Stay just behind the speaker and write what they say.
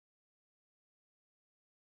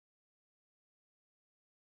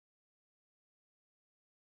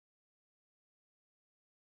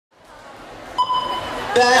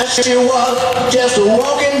That she was just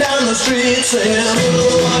walking down the street singing,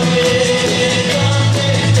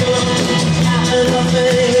 tapping her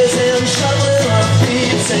fingers and shuffling her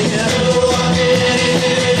feet singing.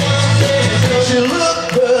 She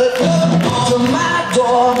looked good onto my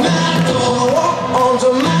door, walked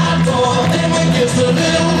onto my door, then we kissed a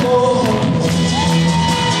little more.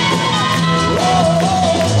 Oh,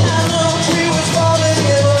 I know we was falling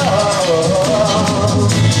in love.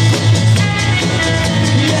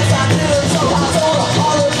 Yes, I did, so I told her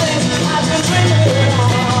all the things I've been dreaming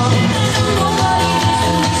of.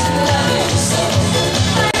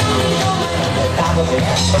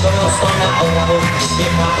 Podobnou stoj na Oravu,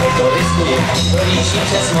 spěcháme do riskuje, prolíží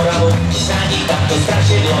přes Moravu, sádí tam to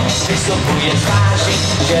strašidlo, vystupuje z váži,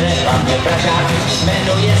 žere hlavně Pražáky,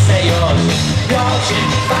 jmenuje se Jožin. Jožin,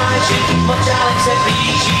 vážin, močálek se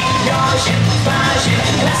blíží, Jožin, vážin,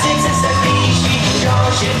 hlasice se blíží,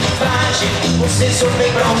 Jožin, vážin, pusy zuby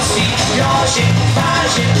brousí, Jožin,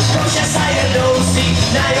 vážin, kouše sa jednousí,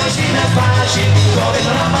 na Jožina vážin, kovit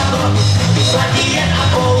hlavadlo, platí jen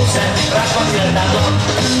a pouze, pražba letadlo.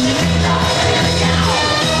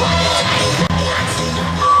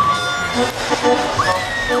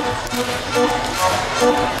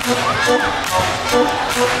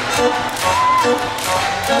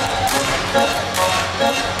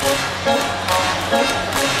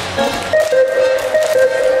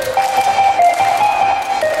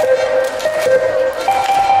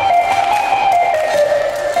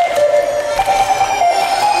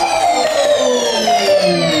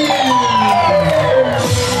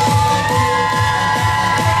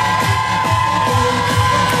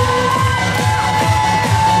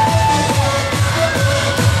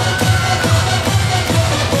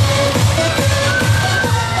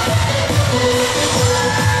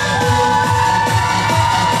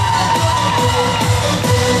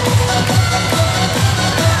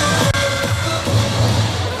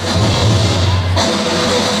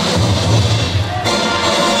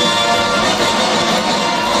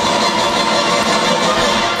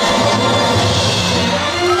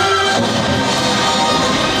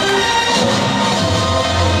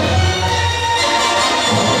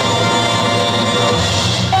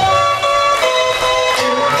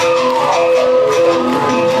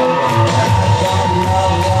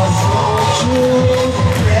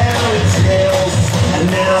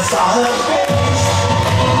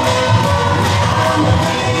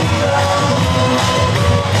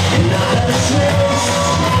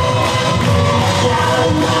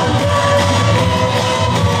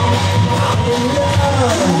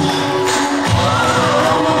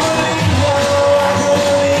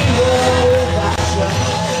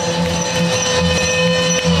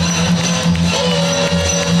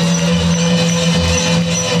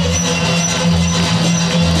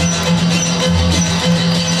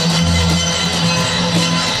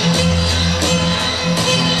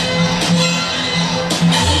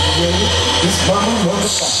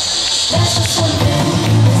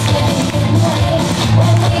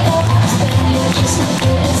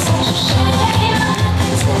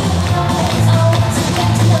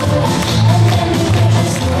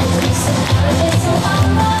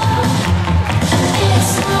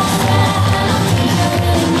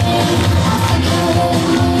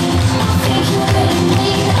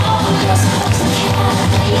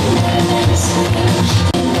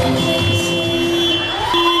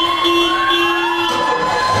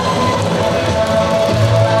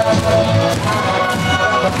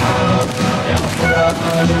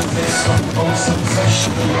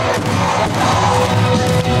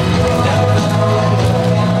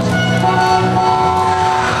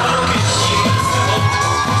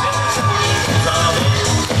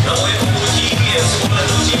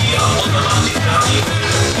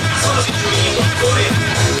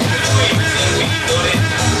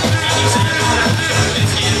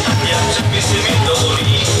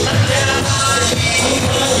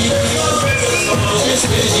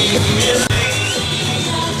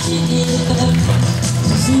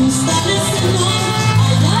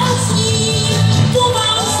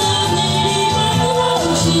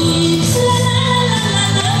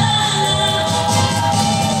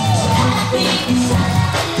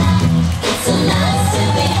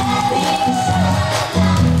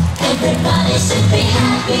 Everybody should be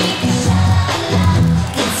happy.